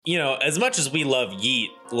you know, as much as we love Yeat,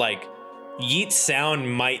 like Yeat's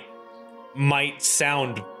sound might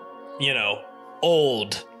sound, you know,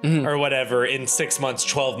 old or whatever in 6 months,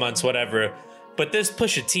 12 months, whatever. But this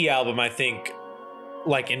Pusha T album, I think,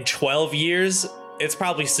 like in 12 years, it's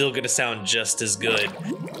probably still going to sound just as good.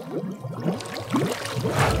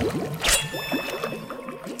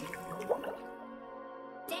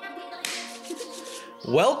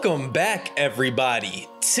 Welcome back, everybody,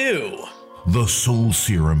 to the Soul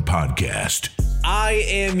Serum Podcast. I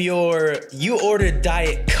am your You Ordered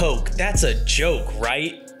Diet Coke. That's a joke,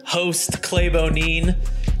 right? Host Clay Bonine.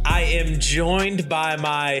 I am joined by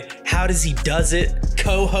my How Does He Does It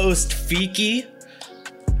co-host Fiki.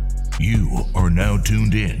 You are now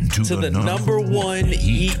tuned in to the number one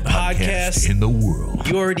Yeat podcast in the world.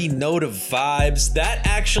 You already know the vibes. That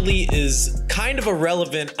actually is kind of a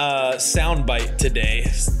relevant soundbite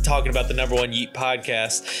today, talking about the number one Yeat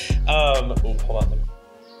podcast. Hold on.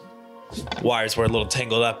 Wires were a little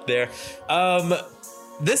tangled up there.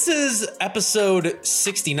 This is episode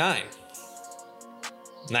 69.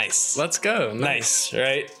 Nice. Let's go. Nice,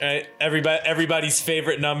 right? Everybody's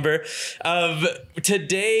favorite number.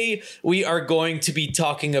 Today, we are going to be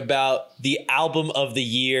talking about the album of the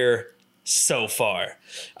year so far.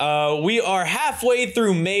 We are halfway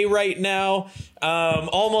through May right now,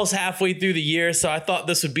 almost halfway through the year, so I thought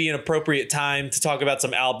this would be an appropriate time to talk about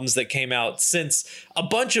some albums that came out, since a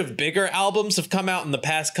bunch of bigger albums have come out in the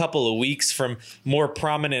past couple of weeks from more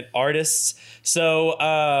prominent artists.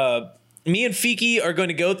 So, me and Fiki are going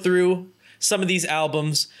to go through some of these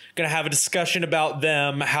albums, going to have a discussion about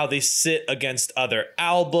them, how they sit against other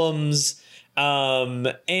albums.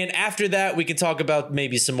 And after that, we can talk about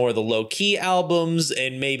maybe some more of the low-key albums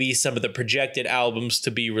and maybe some of the projected albums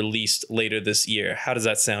to be released later this year. How does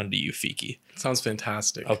that sound to you, Fiki? Sounds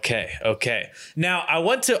fantastic. Okay. Now, I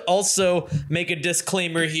want to also make a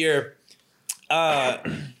disclaimer here.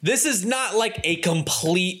 This is not like a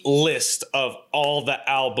complete list of all the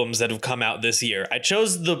albums that have come out this year. I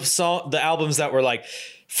chose the albums that were like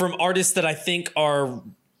from artists that I think are,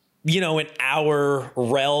 you know, in our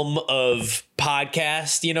realm of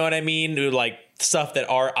podcast, you know what I mean? Like stuff that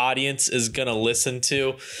our audience is going to listen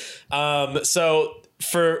to. So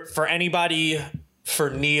for anybody, for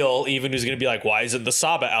Neil, even who's going to be like, why isn't the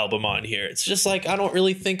Saba album on here? It's just like, I don't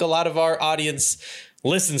really think a lot of our audience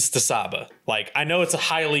listens to Saba. Like, I know it's a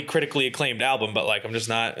highly critically acclaimed album, but like, I'm just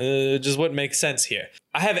not, just wouldn't make sense here.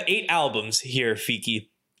 I have 8 albums here, Fiki.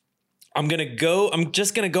 I'm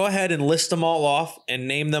just gonna go ahead and list them all off and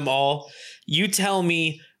name them all. You tell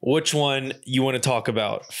me which one you want to talk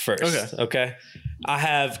about first. Okay. I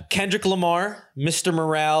have Kendrick Lamar, Mr.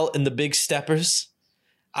 Morale and the Big Steppers.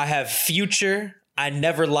 I have Future, I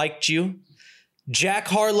Never Liked You. Jack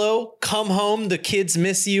Harlow, Come Home, The Kids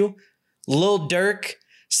Miss You. Lil Durk,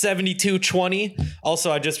 7220.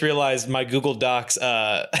 Also, I just realized my Google Docs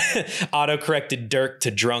auto-corrected Dirk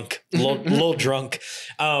to drunk. Lil drunk.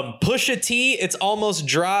 Pusha T, It's Almost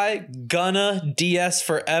Dry. Gunna, DS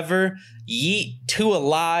Forever. Yeat, 2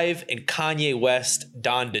 Alive. And Kanye West,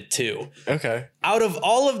 Donda 2. Okay. Out of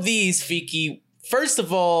all of these, Fiki, first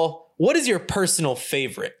of all, what is your personal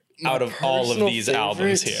favorite out of all of these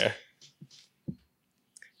albums here?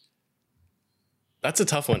 That's a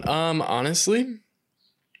tough one. Honestly,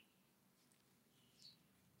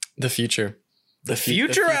 The Future. The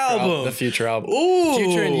Future album. The Future album.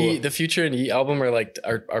 Ooh. The Future and Yeat album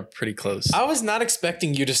are pretty close. I was not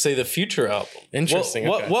expecting you to say the Future album. Interesting.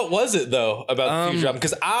 What was it though about the Future album?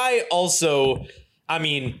 Because I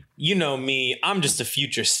mean, you know me, I'm just a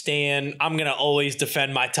Future stan. I'm going to always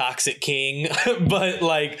defend my Toxic King. But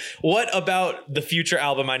like, what about the Future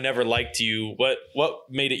album, I Never Liked You? What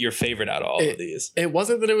made it your favorite out of all of these? It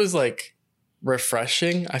wasn't that it was like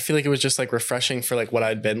refreshing. I feel like it was just like refreshing for like what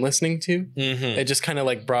I'd been listening to. Mm-hmm. It just kind of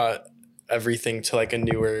like brought everything to like a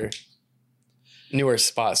newer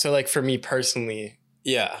spot. So like for me personally,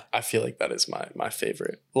 yeah, I feel like that is my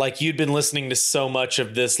favorite. Like you'd been listening to so much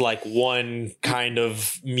of this like one kind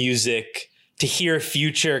of music, to hear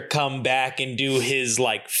Future come back and do his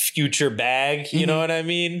like Future bag, you know what I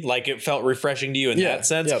mean? Like it felt refreshing to you in that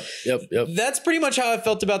sense. Yep. That's pretty much how I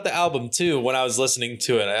felt about the album too when I was listening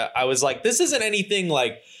to it. I was like, this isn't anything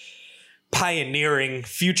like pioneering.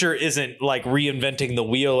 Future isn't like reinventing the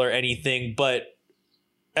wheel or anything, but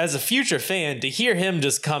as a Future fan, to hear him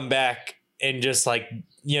just come back and just like,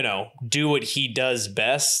 you know, do what he does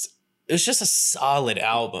best, it's just a solid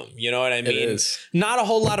album. You know what I mean? It is. Not a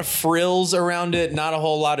whole lot of frills around it. Not a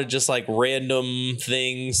whole lot of just like random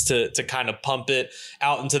things to kind of pump it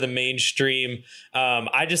out into the mainstream.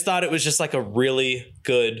 I just thought it was just like a really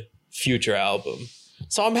good Future album.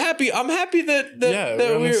 So I'm happy that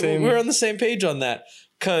we're on the same page on that.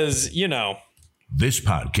 Cause this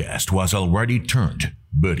podcast was already turned,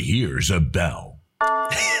 but here's a bell.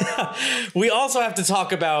 We also have to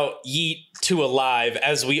talk about Yeat to Alive,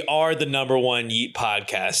 as we are the #1 Yeat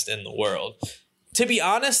podcast in the world. To be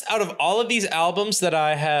honest, out of all of these albums that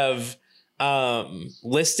I have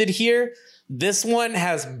listed here, this one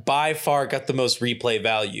has by far got the most replay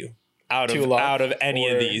value out of any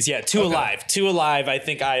of these. Yeah, Alive. To Alive, I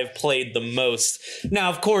think I have played the most. Now,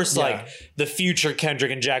 of course, like the future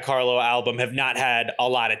Kendrick and Jack Harlow album have not had a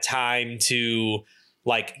lot of time to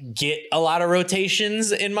like get a lot of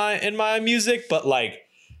rotations in my music, but like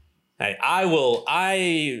I will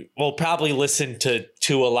probably listen to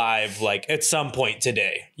Alive like at some point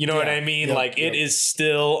today. You know what I mean? It is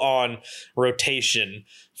still on rotation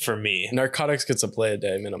for me. Narcotics gets a play a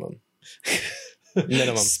day minimum.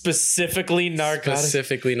 Specifically narcotics.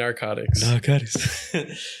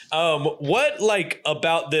 What like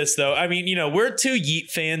about this though? I mean, we're two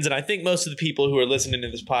Yeat fans, and I think most of the people who are listening to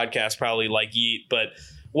this podcast probably like Yeat, but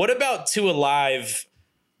what about To Alive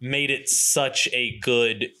made it such a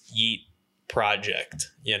good Yeat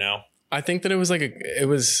project, I think that it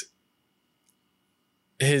was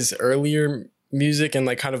his earlier music and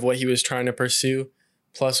like kind of what he was trying to pursue,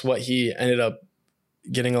 plus what he ended up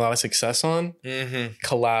getting a lot of success on,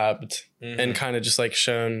 collabed and kind of just like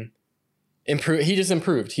he just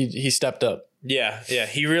improved. He stepped up. Yeah.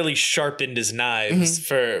 He really sharpened his knives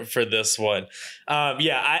for this one.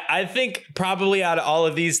 I think probably out of all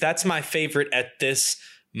of these, that's my favorite at this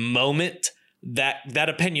moment. That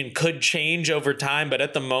opinion could change over time, but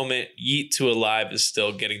at the moment, Yeat to Alive is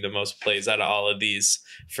still getting the most plays out of all of these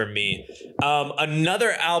for me.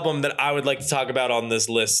 Another album that I would like to talk about on this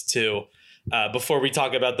list too, before we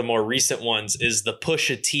talk about the more recent ones, is the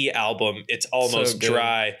Pusha T album. It's Almost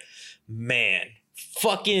Dry. Man,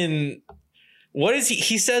 fucking, what is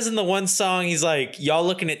he says in the one song, he's like, y'all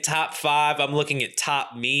looking at top 5, I'm looking at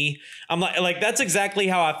top me. I'm like that's exactly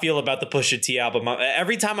how I feel about the Pusha T album.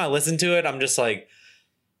 Every time I listen to it, I'm just like,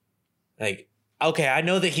 okay, I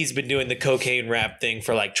know that he's been doing the cocaine rap thing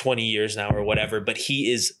for like 20 years now or whatever, but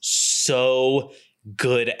he is so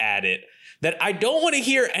good at it that I don't want to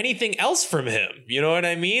hear anything else from him. You know what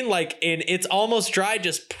I mean? Like, and It's Almost Dry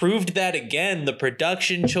just proved that again. The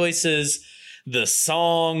production choices, the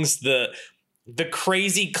songs, the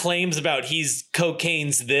crazy claims about he's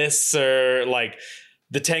cocaine's this, or like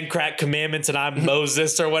the 10 crack commandments and I'm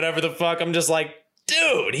Moses or whatever the fuck. I'm just like,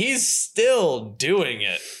 dude, he's still doing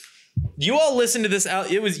it. You all listened to this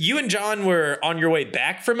album. It was you and John were on your way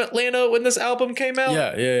back from Atlanta when this album came out.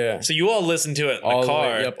 Yeah. So you all listened to it in the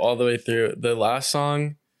car. All the way through. The last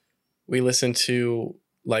song we listened to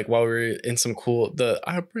like while we were in some cool,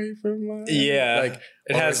 I pray for my, like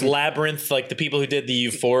it has Labyrinth, like the people who did the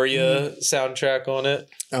Euphoria soundtrack on it.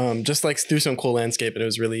 Just like through some cool landscape, and it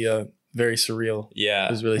was really very surreal. Yeah,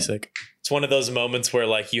 it was really sick. It's one of those moments where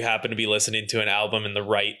like you happen to be listening to an album in the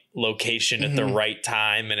right location at the right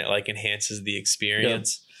time, and it like enhances the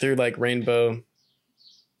experience. Through like Rainbow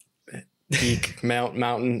Peak, Mount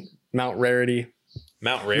Rarity.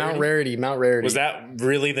 Mount Rarity. Was that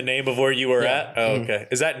really the name of where you were at? Oh, okay.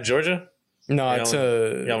 Is that in Georgia? No,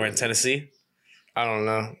 y'all were in Tennessee? I don't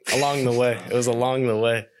know. Along the way. It was along the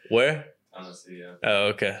way. Where? Tennessee, yeah. Oh,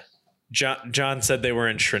 okay. John said they were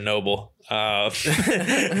in Chernobyl. No,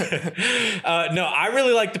 I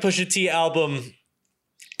really like the Pusha T album.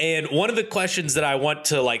 And one of the questions that I want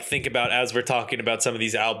to like think about as we're talking about some of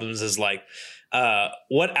these albums is like,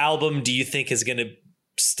 what album do you think is going to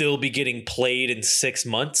still be getting played in 6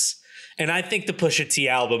 months? And I think the Pusha T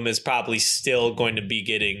album is probably still going to be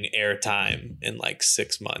getting airtime in like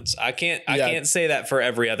 6 months. I can't say that for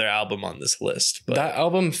every other album on this list, but that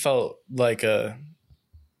album felt like a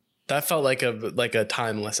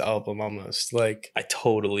timeless album almost. Like, I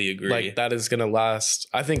totally agree. Like that is gonna last,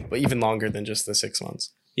 I think, even longer than just the 6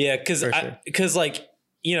 months. Yeah, because like,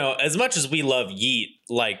 as much as we love Yeat,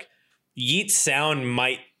 like Yeat's sound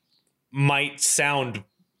might sound,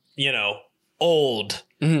 old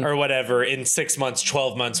or whatever in 6 months,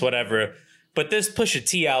 12 months, whatever. But this Pusha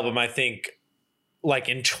T album, I think, like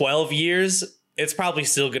in 12 years, it's probably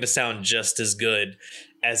still going to sound just as good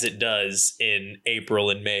as it does in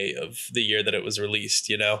April and May of the year that it was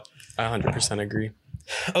released, I 100% agree.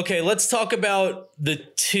 Okay, let's talk about the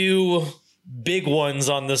two big ones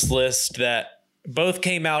on this list that both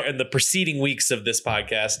came out in the preceding weeks of this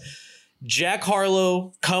podcast. Jack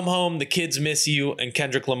Harlow, Come Home, The Kids Miss You, and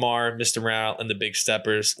Kendrick Lamar, Mr. Morale, and The Big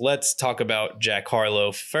Steppers. Let's talk about Jack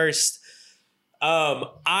Harlow first.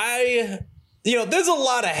 There's a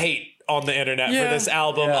lot of hate on the internet for this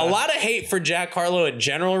album. A lot of hate for Jack Harlow in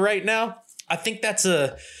general right now. I think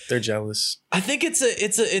they're jealous. I think it's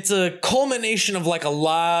a culmination of like a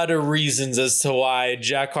lot of reasons as to why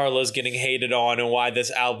Jack Harlow's getting hated on and why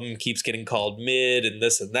this album keeps getting called mid and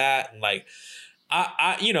this and that. And like,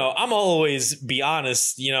 I'm always be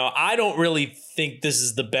honest, I don't really think this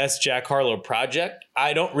is the best Jack Harlow project.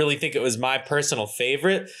 I don't really think it was my personal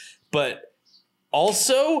favorite, but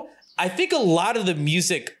also I think a lot of the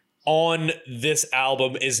music on this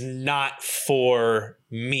album is not for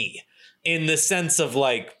me. In the sense of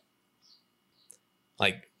like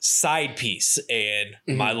Side Piece and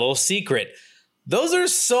My Little Secret. Those are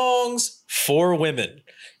songs for women.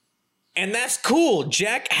 And that's cool.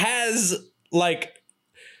 Jack has like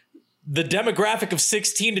the demographic of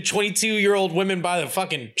 16 to 22-year-old women by the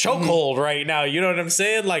fucking chokehold right now. You know what I'm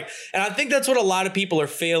saying? Like, and I think that's what a lot of people are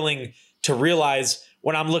failing to realize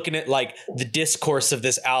when I'm looking at like the discourse of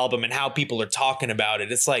this album and how people are talking about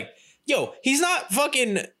it. It's like, yo, he's not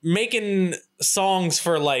fucking making songs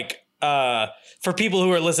for like for people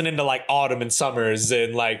who are listening to like Autumn and Summers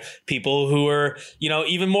and like people who are,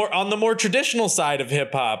 even more on the more traditional side of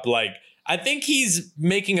hip hop. Like, I think he's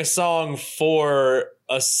making a song for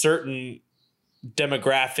a certain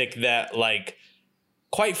demographic that like,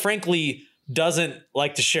 quite frankly, doesn't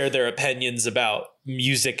like to share their opinions about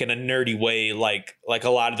music in a nerdy way like a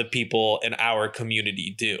lot of the people in our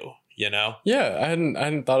community do. Yeah, I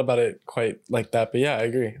hadn't thought about it quite like that, but yeah, I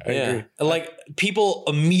agree. I agree. Like people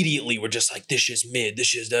immediately were just like, "This shit's mid. This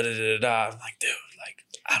shit's da da da da." I'm like, dude, like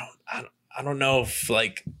I don't know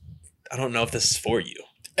if this is for you.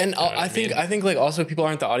 And I think like also people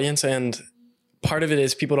aren't the audience, and part of it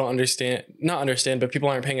is people don't not understand, but people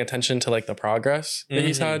aren't paying attention to like the progress that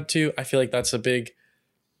he's had too. I feel like that's a big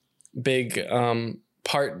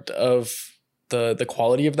part of the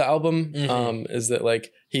quality of the album is that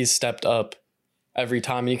like he's stepped up every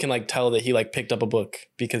time, and you can like tell that he like picked up a book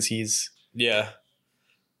because he's he's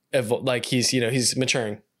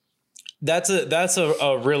maturing. That's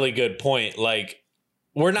a really good point. Like,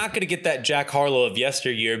 we're not going to get that Jack Harlow of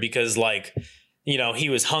yesteryear because like, he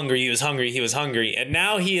was hungry, and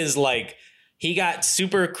now he is like, he got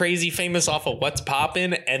super crazy famous off of What's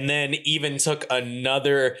Poppin', and then even took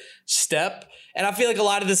another step. And I feel like a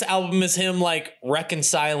lot of this album is him like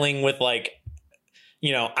reconciling with like,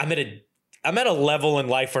 I'm at a level in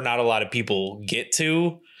life where not a lot of people get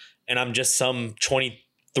to, and I'm just some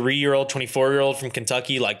 23-year-old, 24-year-old from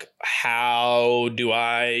Kentucky. Like, how do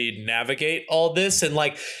I navigate all this? And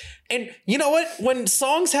like, and you know what? When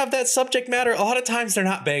songs have that subject matter, a lot of times they're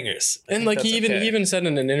not bangers. And like he even said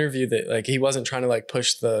in an interview that like he wasn't trying to like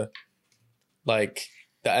push the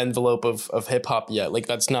envelope of hip hop yet. Like,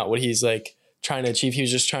 that's not what he's like trying to achieve. He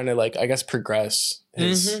was just trying to like, I guess, progress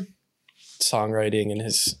his songwriting and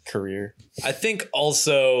his career. I think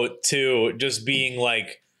also too, just being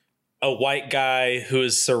like a white guy who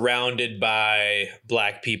is surrounded by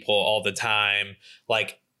black people all the time,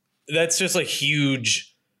 like that's just a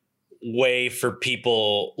huge way for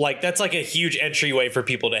people, like that's like a huge entryway for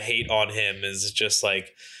people to hate on him, is just like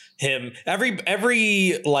him.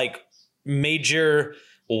 Every like major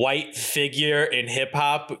white figure in hip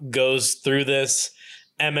hop goes through this.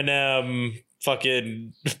 Eminem,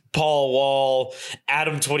 fucking Paul Wall,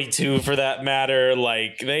 Adam 22 for that matter.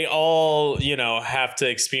 Like they all, have to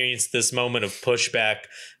experience this moment of pushback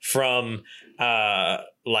from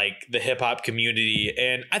like the hip hop community.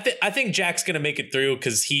 And I think Jack's going to make it through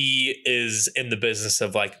because he is in the business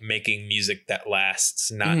of like making music that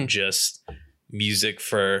lasts, not just music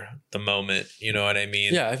for the moment. You know what I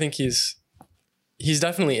mean? Yeah, I think he's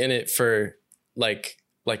definitely in it for like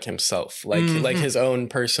himself, like his own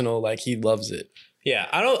personal, like he loves it. Yeah,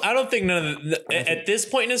 I don't think at this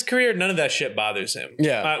point in his career, none of that shit bothers him.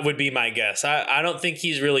 Yeah, would be my guess. I don't think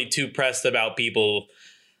he's really too pressed about people.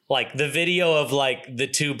 Like the video of like the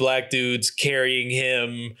two black dudes carrying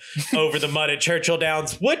him over the mud at Churchill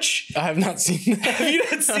Downs, which I have not seen that. Have you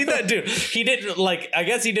not seen that, dude? He didn't I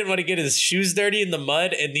guess he didn't want to get his shoes dirty in the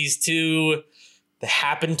mud, and these two that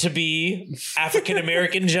happened to be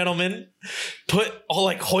African-American gentlemen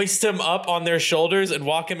hoist him up on their shoulders and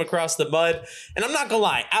walk him across the mud. And I'm not gonna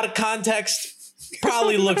lie, out of context,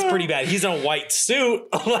 probably looks pretty bad. He's in a white suit.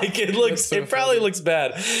 Like it probably looks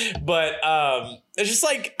bad. But it's just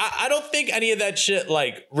like, I don't think any of that shit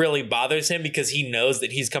like really bothers him because he knows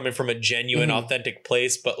that he's coming from a genuine, authentic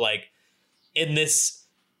place. But like in this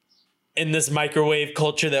microwave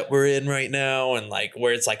culture that we're in right now, and like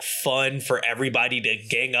where it's like fun for everybody to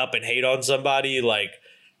gang up and hate on somebody, like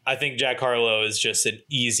I think Jack Harlow is just an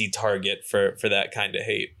easy target for that kind of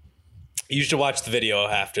hate. You should watch the video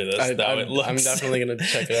after this. I'm definitely going to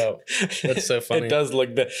check it out. That's so funny. It does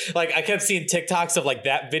look bad. Like, I kept seeing TikToks of like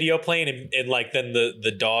that video playing and like then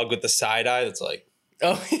the dog with the side eye. That's like,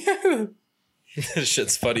 oh, yeah. This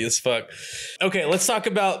shit's funny as fuck. Okay, let's talk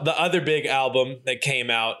about the other big album that came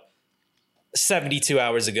out 72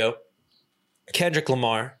 hours ago. Kendrick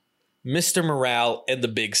Lamar, Mr. Morale, and the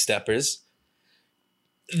Big Steppers.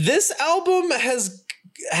 This album has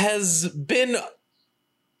been...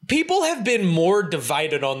 People have been more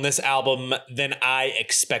divided on this album than I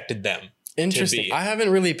expected them. Interesting. To be. I haven't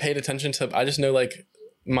really paid attention to... I just know like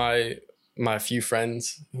my few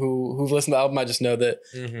friends who've listened to the album. I just know that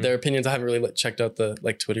their opinions. I haven't really checked out the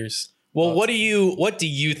like Twitters. Well, what do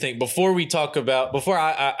you think? Before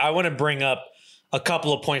I want to bring up a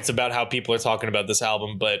couple of points about how people are talking about this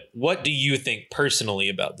album, but what do you think personally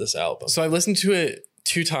about this album? So I listened to it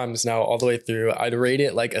 2 times now, all the way through. I'd rate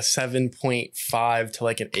it like a 7.5 to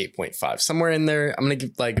like an 8.5, somewhere in there. I'm gonna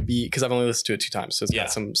give like B because I've only listened to it 2 times, so it's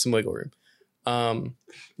got some wiggle room.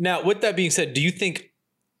 Now, with that being said, do you think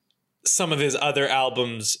some of his other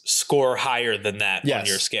albums score higher than that on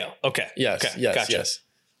your scale? Okay. Yes. Okay. Yes. Gotcha. Yes.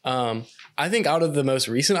 I think out of the most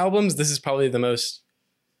recent albums, this is probably the most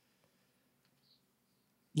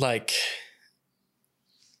like,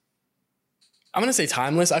 I'm gonna say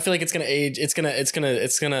timeless. I feel like it's gonna age. It's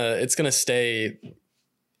gonna stay,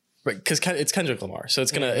 because it's Kendrick Lamar, so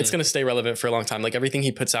it's gonna stay relevant for a long time. Like everything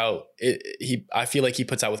he puts out, I feel like he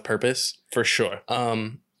puts out with purpose for sure.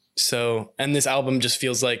 So, and this album just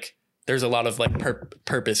feels like there's a lot of like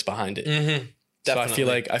purpose behind it. So I feel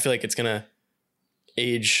like it's gonna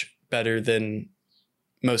age better than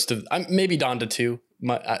most of maybe Donda 2.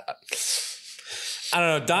 I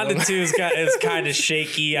don't know. Donda 2 is kind of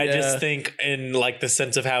shaky. I just think in like the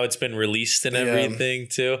sense of how it's been released and everything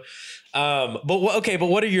too. But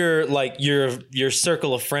what are your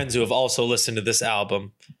circle of friends who have also listened to this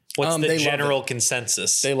album? What's the general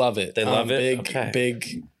consensus? They love it. They love it.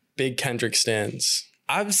 Big Kendrick stans.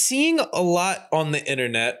 I'm seeing a lot on the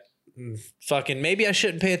internet. Fucking maybe I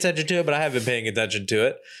shouldn't pay attention to it, but I have been paying attention to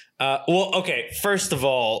it. First of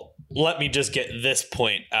all, let me just get this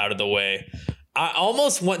point out of the way. I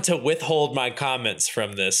almost want to withhold my comments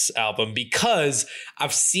from this album because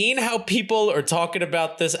I've seen how people are talking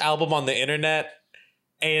about this album on the internet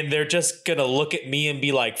and they're just going to look at me and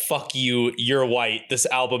be like, fuck you, you're white, this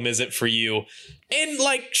album isn't for you. And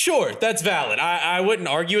like, sure, that's valid. I wouldn't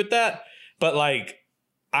argue with that, but like,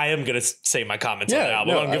 I am going to say my comments on the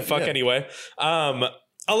album. I don't give a fuck anyway. A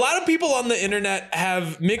lot of people on the internet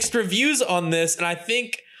have mixed reviews on this, and I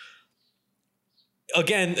think...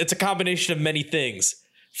 Again, it's a combination of many things.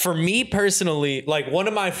 For me personally, like one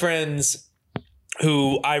of my friends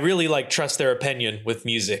who I really like trust their opinion with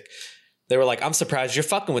music, they were like, I'm surprised you're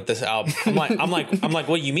fucking with this album. I'm like, what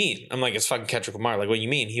do you mean? I'm like, it's fucking Kendrick Lamar. Like, what do you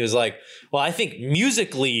mean? He was like, well, I think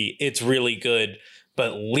musically it's really good,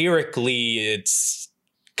 but lyrically it's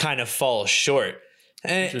kind of falls short.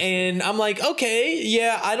 And I'm like, okay,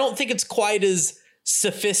 yeah, I don't think it's quite as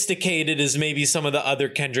sophisticated as maybe some of the other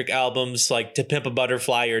Kendrick albums, like To Pimp a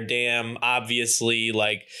Butterfly or Damn, obviously,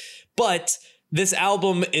 like, but this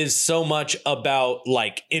album is so much about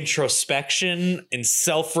like introspection and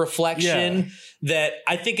self-reflection that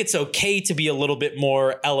I think it's okay to be a little bit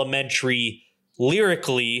more elementary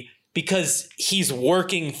lyrically because he's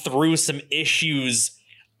working through some issues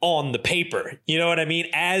on the paper. You know what I mean?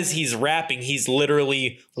 As he's rapping, he's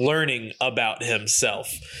literally learning about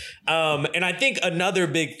himself. And I think another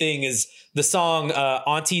big thing is the song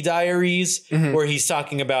Auntie Diaries, where he's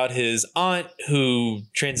talking about his aunt who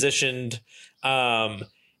transitioned, and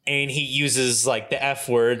he uses like the F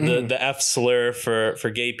word, the F slur for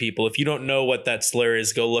gay people. If you don't know what that slur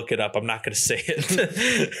is, go look it up. I'm not going to say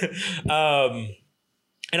it.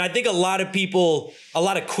 And I think a lot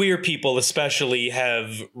of queer people especially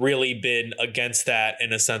have really been against that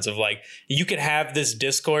in a sense of like, you could have this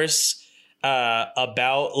discourse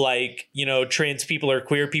about like, you know, trans people or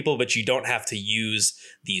queer people, but you don't have to use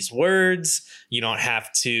these words. You don't have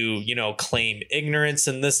to, you know, claim ignorance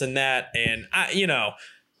and this and that. And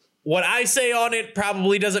what I say on it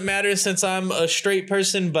probably doesn't matter since I'm a straight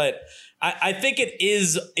person, but I think it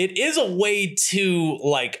is a way to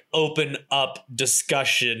like open up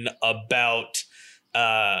discussion about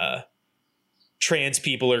trans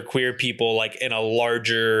people or queer people like in a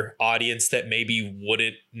larger audience that maybe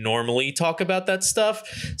wouldn't normally talk about that stuff.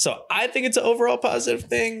 So I think it's an overall positive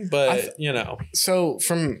thing, but So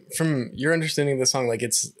from your understanding of the song, like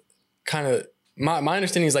it's kind of my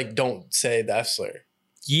understanding is like don't say the F slur.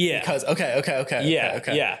 Yeah. Because okay.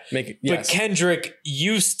 Yeah. Make it, yes. But Kendrick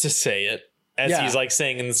used to say it. as he's like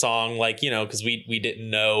saying in the song, like, you know, because we didn't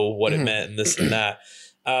know what it meant and this and that.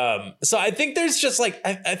 So I think there's just like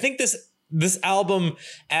I think this album,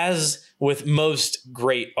 as with most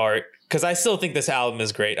great art, because I still think this album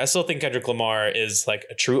is great. I still think Kendrick Lamar is like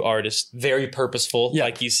a true artist, very purposeful,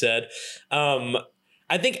 like you said.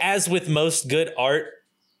 I think as with most good art,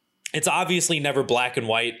 it's obviously never black and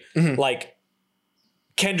white. Like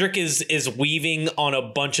Kendrick is weaving on a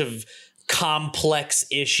bunch of complex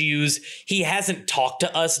issues. He hasn't talked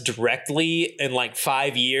to us directly in like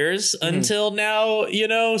 5 years until now, you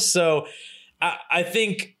know? So I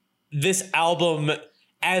think this album,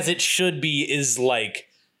 as it should be, is like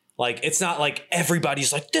it's not like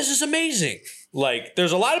everybody's like, this is amazing. Like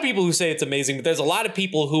there's a lot of people who say it's amazing, but there's a lot of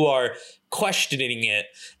people who are questioning it.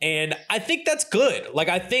 And I think that's good. Like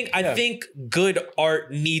I think good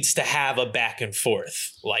art needs to have a back and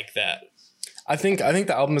forth like that. I think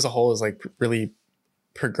the album as a whole is like really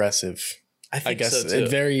progressive. I guess so too.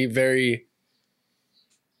 Very, very.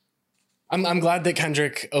 I'm glad that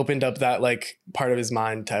Kendrick opened up that like part of his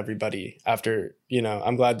mind to everybody after, you know,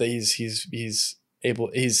 I'm glad that he's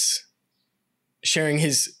sharing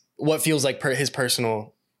his, what feels like his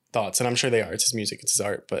personal thoughts. And I'm sure they are. It's his music, it's his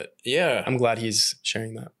art, but yeah, I'm glad he's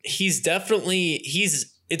sharing that. He's definitely,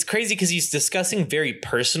 it's crazy because he's discussing very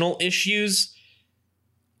personal issues,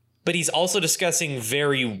 but he's also discussing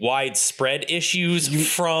very widespread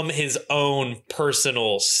issues from his own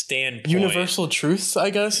personal standpoint. Universal truths,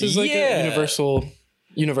 I guess, is like universals.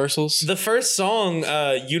 The first song,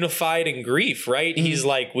 Unified in Grief, right? He's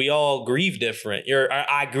like, we all grieve different.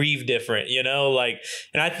 I grieve different, you know? Like,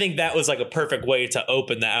 and I think that was like a perfect way to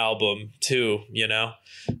open the album too, you know?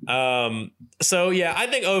 So yeah, I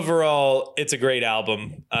think overall it's a great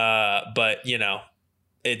album. But you know,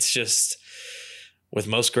 it's just, with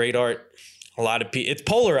most great art, a lot of people, it's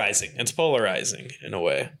polarizing in a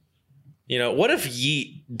way. You know, what if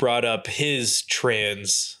Yeat brought up his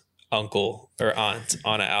trans uncle or aunt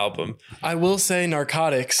on an album? I will say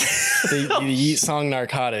Narcotics, the Yeat song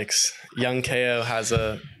Narcotics. Young KO has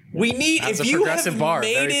a progressive bar.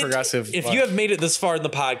 If you have made it this far in the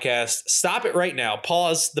podcast, stop it right now.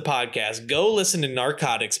 Pause the podcast. Go listen to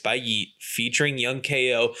Narcotics by Yeat featuring Young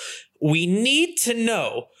KO. We need to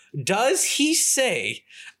know, does he say,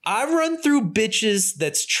 I run through bitches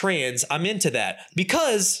that's trans, I'm into that?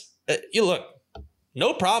 Because, you look,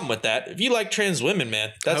 no problem with that. If you like trans women, man,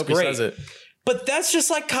 that's great. He says it. But that's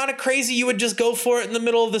just like kind of crazy. You would just go for it in the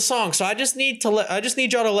middle of the song. So I just need y'all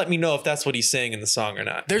to let me know if that's what he's saying in the song or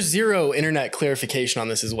not. There's zero internet clarification on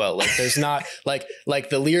this as well. Like there's not like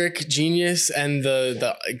the Lyric Genius and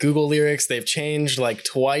the Google lyrics, they've changed like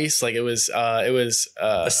twice. Like it was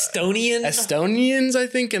Estonians, I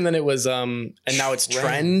think, and then it was and now it's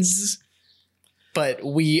trends. But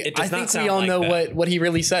I think we all know what he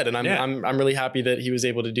really said, and I'm really happy that he was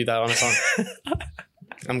able to do that on a song.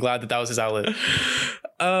 I'm glad that was his outlet.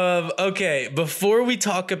 Okay, before we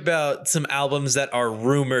talk about some albums that are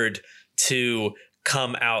rumored to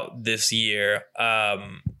come out this year,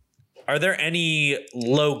 are there any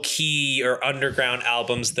low-key or underground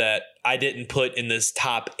albums that I didn't put in this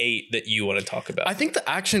top 8 that you want to talk about? I think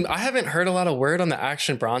I haven't heard a lot of word on the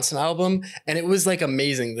Action Bronson album, and it was like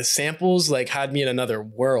amazing. The samples like had me in another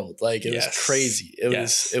world. Like it was crazy. It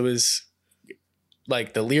was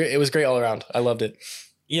like it was great all around. I loved it.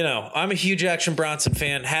 You know, I'm a huge Action Bronson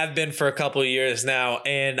fan, have been for a couple of years now,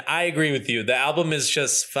 and I agree with you. The album is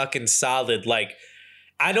just fucking solid. Like,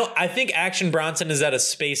 I think Action Bronson is at a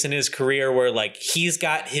space in his career where like he's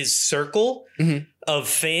got his circle of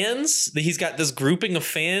fans, he's got this grouping of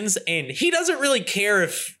fans, and he doesn't really care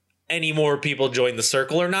if any more people join the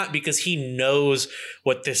circle or not, because he knows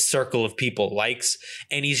what this circle of people likes,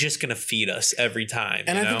 and he's just gonna feed us every time.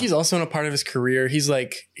 And I think he's also in a part of his career. He's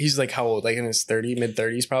like how old? Like in his mid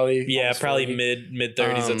 30s, probably. Yeah, probably 40. mid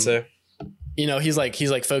 30s. I'd say. You know, he's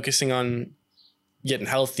like focusing on getting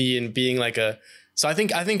healthy and being like a. So I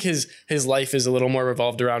think his life is a little more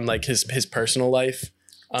revolved around like his personal life.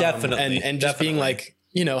 Definitely, and just being like,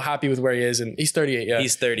 you know, happy with where he is, and he's 38. Yeah,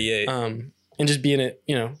 he's 38. And just being it,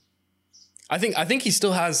 you know. I think he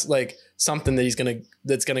still has like something that's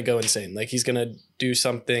gonna go insane. Like he's gonna do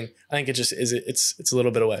something. I think it just it's a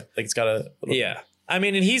little bit away. Like it's got a I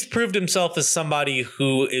mean, and he's proved himself as somebody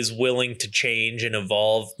who is willing to change and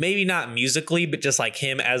evolve. Maybe not musically, but just like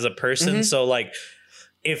him as a person. So like,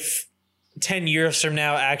 if 10 years from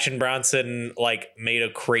now Action Bronson like made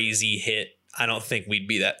a crazy hit, I don't think we'd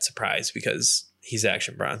be that surprised because he's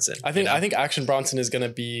Action Bronson. I think Action Bronson is gonna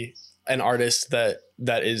be an artist that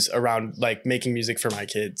is around like making music for my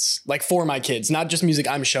kids, like for my kids, not just music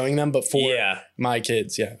I'm showing them, but for my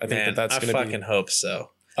kids. Yeah, I think that's gonna be. I fucking hope so.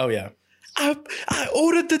 Oh yeah. I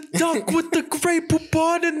ordered the duck with the Grey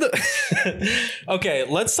Poupon and the... Okay,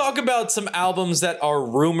 let's talk about some albums that are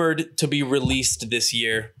rumored to be released this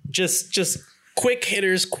year. Just quick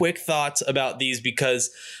hitters, quick thoughts about these, because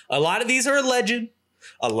a lot of these are alleged.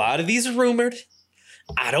 A lot of these are rumored.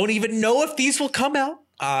 I don't even know if these will come out.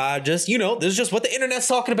 This is just what the internet's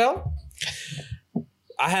talking about.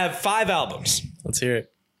 I have 5 albums. Let's hear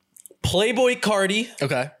it. Playboi Carti.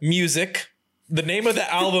 Okay. Music. The name of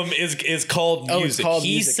the album is called Music. It's called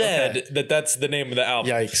he Music. said that that's the name of the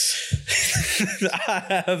album. Yikes.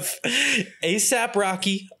 I have A$AP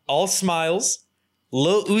Rocky, All Smiles,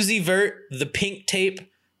 Lil Uzi Vert, The Pink Tape,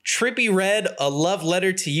 Trippie Redd, A Love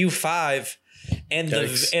Letter to You 5, and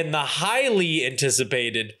the highly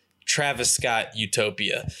anticipated Travis Scott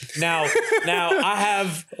Utopia. Now I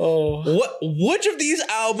have which of these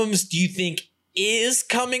albums do you think is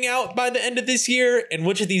coming out by the end of this year, and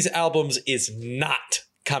which of these albums is not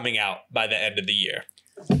coming out by the end of the year?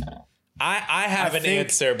 I have an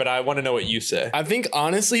answer, but I want to know what you say. I think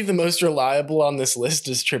honestly the most reliable on this list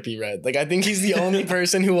is Trippie Redd. Like I think he's the only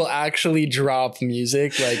person who will actually drop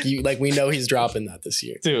music. We know he's dropping that this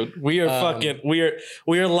year. Dude, we are locked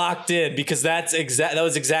in, because that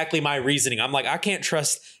was exactly my reasoning. I'm like, I can't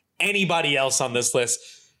trust anybody else on this list.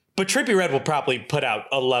 But Trippie Redd will probably put out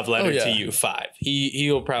A Love Letter to You 5.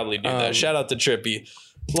 He will probably do that. Shout out to Trippie.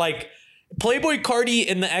 Like Playboi Carti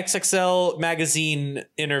in the XXL magazine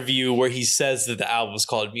interview where he says that the album's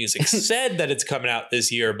called Music said that it's coming out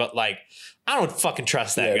this year, but like I don't fucking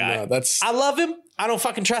trust that guy. No, I love him. I don't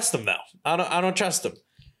fucking trust him though. I don't trust him.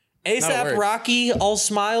 A$AP Rocky, All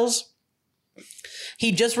Smiles.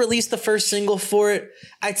 He just released the first single for it.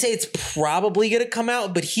 I'd say it's probably going to come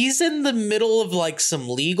out, but he's in the middle of like some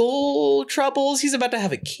legal troubles. He's about to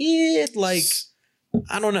have a kid. Like,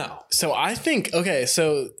 I don't know. So I think,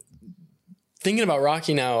 thinking about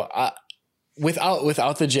Rocky now,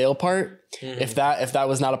 without the jail part, if that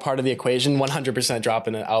was not a part of the equation, 100%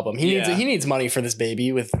 dropping an album. He needs money for this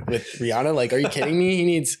baby with Rihanna. Like, are you kidding me? He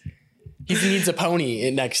needs a pony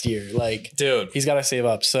next year. Like, dude, he's got to save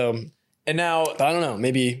up. So. And now, but I don't know,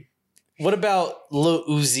 maybe. What about Lil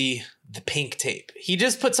Uzi, The Pink Tape? He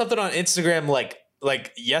just put something on Instagram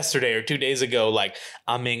like yesterday or 2 days ago, like,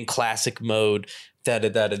 I'm in classic mode,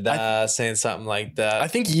 saying something like that. I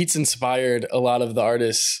think Yeat's inspired a lot of the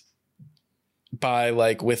artists by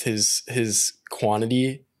like with his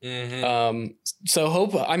quantity. So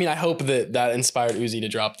I hope that inspired Uzi to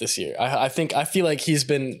drop this year. I feel like he's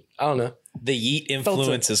been, I don't know. The Yeat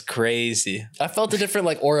influence is crazy. I felt a different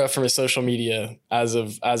like aura from his social media as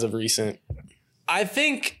of recent. I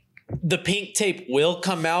think The Pink Tape will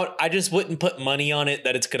come out. I just wouldn't put money on it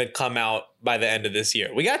that it's going to come out by the end of this year.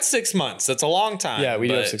 We got 6 months. That's a long time. Yeah, we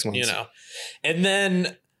do have 6 months. And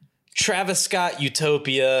then Travis Scott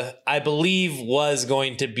Utopia, I believe, was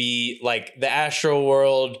going to be like the Astro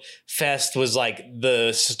World Fest was like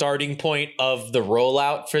the starting point of the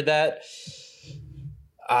rollout for that.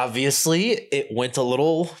 Obviously, it went a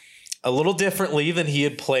little differently than he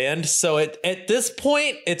had planned. So at this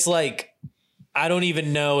point, it's like, I don't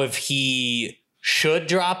even know if he should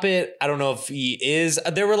drop it. I don't know if he is.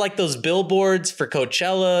 There were like those billboards for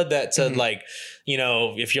Coachella that said like,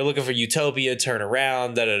 if you're looking for Utopia, turn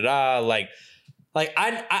around, Like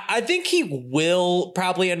I think he will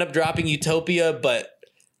probably end up dropping Utopia, but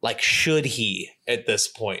like, should he at this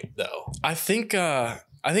point though? I think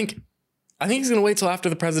he's gonna wait till after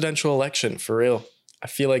the presidential election for real. I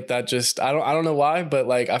feel like that just I don't know why, but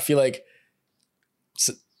like I feel like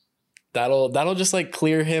that'll just like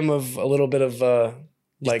clear him of a little bit of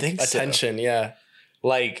like attention. So? Yeah.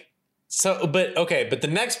 Like so, but the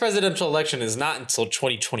next presidential election is not until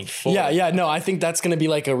 2024. Yeah. No, I think that's gonna be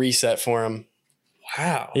like a reset for him.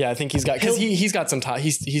 Wow. Yeah, I think he's got some time.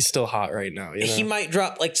 He's still hot right now. He might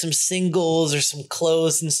drop like some singles or some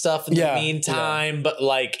clothes and stuff in the meantime, but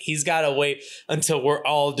like he's got to wait until we're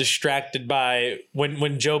all distracted by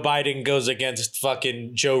when Joe Biden goes against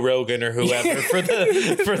fucking Joe Rogan or whoever for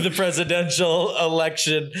the presidential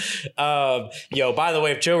election. By the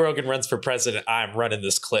way, if Joe Rogan runs for president, I'm running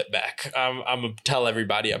this clip back. I'm gonna tell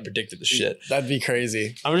everybody I predicted the shit. That'd be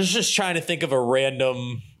crazy. I was just trying to think of a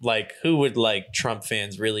random. Like, who would like Trump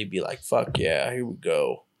fans really be like, fuck yeah, here we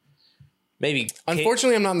go. Maybe.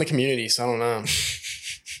 Unfortunately, I'm not in the community, so I don't know.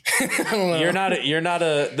 I don't know. You're not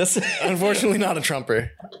a this. Unfortunately, not a Trumper.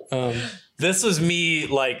 This was me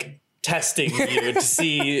like testing you to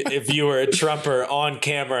see if you were a Trumper on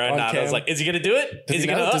camera or not. I was like, is he gonna do it? Does he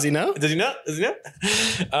know? Does he know? Does he know?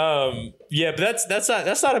 Yeah, but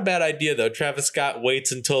that's not a bad idea though. Travis Scott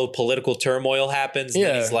waits until political turmoil happens, and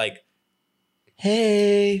then he's like,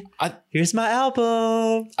 hey, here's my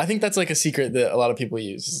album. I think that's like a secret that a lot of people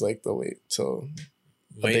use, is like they'll wait till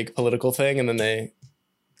a big political thing and then they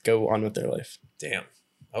go on with their life. Damn.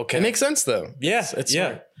 Okay. It makes sense though. Yeah. It's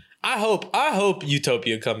yeah. smart. I hope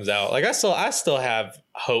Utopia comes out. Like I still have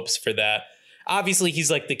hopes for that. Obviously, he's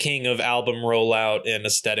like the king of album rollout and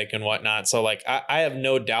aesthetic and whatnot. So like I have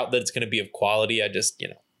no doubt that it's going to be of quality. I just,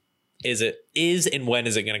 and when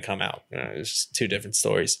is it going to come out? It's just two different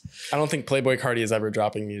stories. I don't think Playboi Carti is ever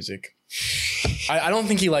dropping music. I don't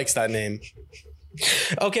think he likes that name.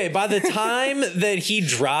 Okay, by the time that he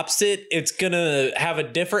drops it, it's going to have a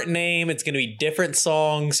different name. It's going to be different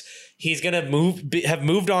songs. He's going to have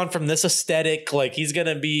moved on from this aesthetic. Like he's going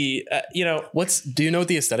to be, do you know what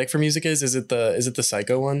the aesthetic for music is? Is it the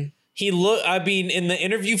Psycho one? In the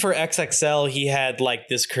interview for XXL, he had like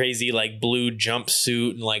this crazy like blue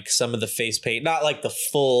jumpsuit and like some of the face paint, not like the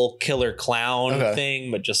full killer clown thing,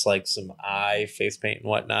 but just like some eye face paint and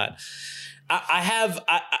whatnot. I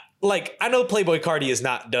know Playboi Carti is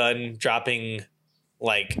not done dropping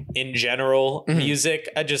like in general music.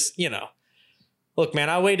 I just, look, man,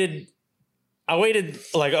 I waited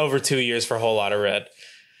like over 2 years for a whole lot of Red.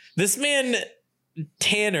 This man,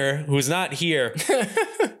 Tanner, who's not here,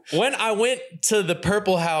 when I went to the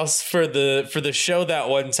Purple House for the show that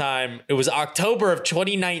one time, it was October of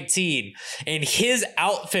 2019, and his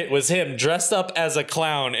outfit was him dressed up as a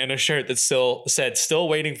clown in a shirt that still said "Still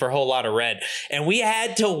waiting for a whole lot of Red," and we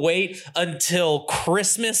had to wait until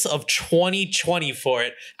Christmas of 2020 for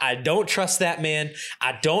it. I don't trust that man.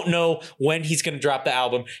 I don't know when he's gonna drop the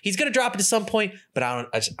album. He's gonna drop it at some point, but I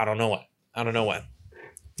don't know when. I don't know when.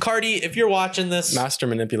 Carti, if you're watching this, master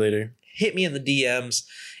manipulator, hit me in the DMs.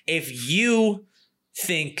 If you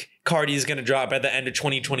think Carti is going to drop by the end of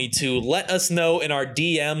 2022, let us know in our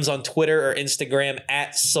DMs on Twitter or Instagram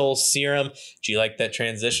at Soul Serum. Do you like that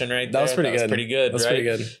transition right there? That was pretty good. That was pretty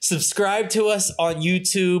good. Subscribe to us on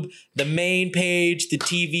YouTube, the main page, the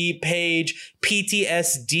TV page.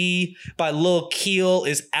 PTSD by Lil Keel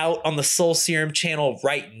is out on the Soul Serum channel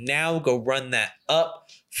right now. Go run that up.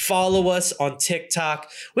 Follow us on TikTok.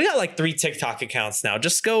 We got like 3 TikTok accounts now.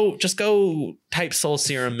 Just go type Soul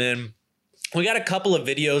Serum in. We got a couple of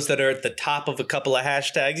videos that are at the top of a couple of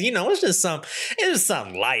hashtags. It's just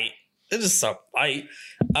something light.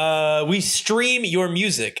 We stream your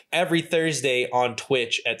music every Thursday on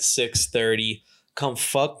Twitch at 6:30. Come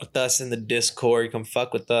fuck with us in the Discord. Come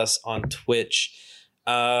fuck with us on Twitch.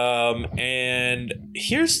 And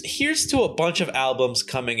here's to a bunch of albums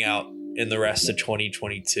coming out in the rest of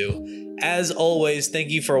 2022. As always, thank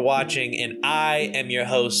you for watching, and I am your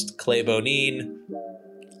host, Clay Bonine.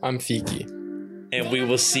 I'm Fiki. And we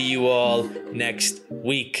will see you all next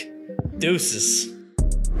week. Deuces.